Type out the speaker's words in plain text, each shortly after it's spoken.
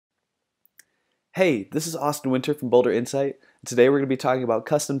Hey, this is Austin Winter from Boulder Insight, and today we're going to be talking about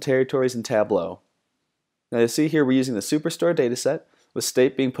custom territories in Tableau. Now you see here we're using the Superstore dataset, with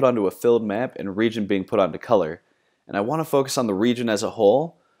state being put onto a filled map and region being put onto color. And I want to focus on the region as a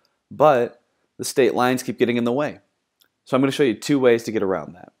whole, but the state lines keep getting in the way. So I'm going to show you two ways to get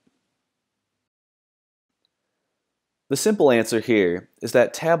around that. The simple answer here is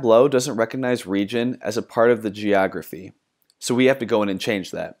that Tableau doesn't recognize region as a part of the geography, so we have to go in and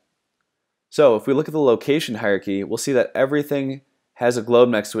change that. So if we look at the location hierarchy, we'll see that everything has a globe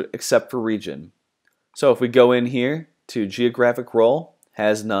next to it except for region. So if we go in here to geographic role,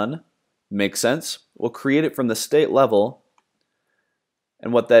 has none, makes sense. We'll create it from the state level,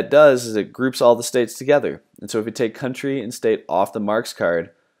 and what that does is it groups all the states together. And so if we take country and state off the marks card,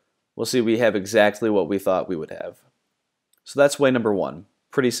 we'll see we have exactly what we thought we would have. So that's way number one,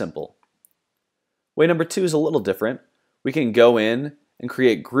 pretty simple. Way number two is a little different. We can go in and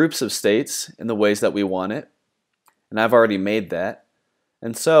create groups of states in the ways that we want it. And I've already made that.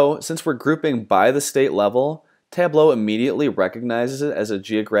 And so, since we're grouping by the state level, Tableau immediately recognizes it as a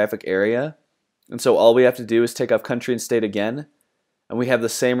geographic area. And so all we have to do is take off country and state again, and we have the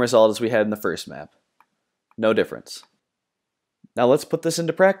same result as we had in the first map. No difference. Now let's put this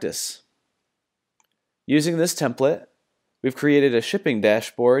into practice. Using this template, we've created a shipping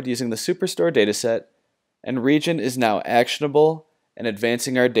dashboard using the Superstore dataset, and region is now actionable and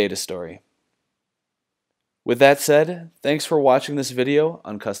advancing our data story. With that said, thanks for watching this video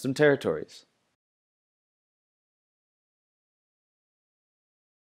on custom territories.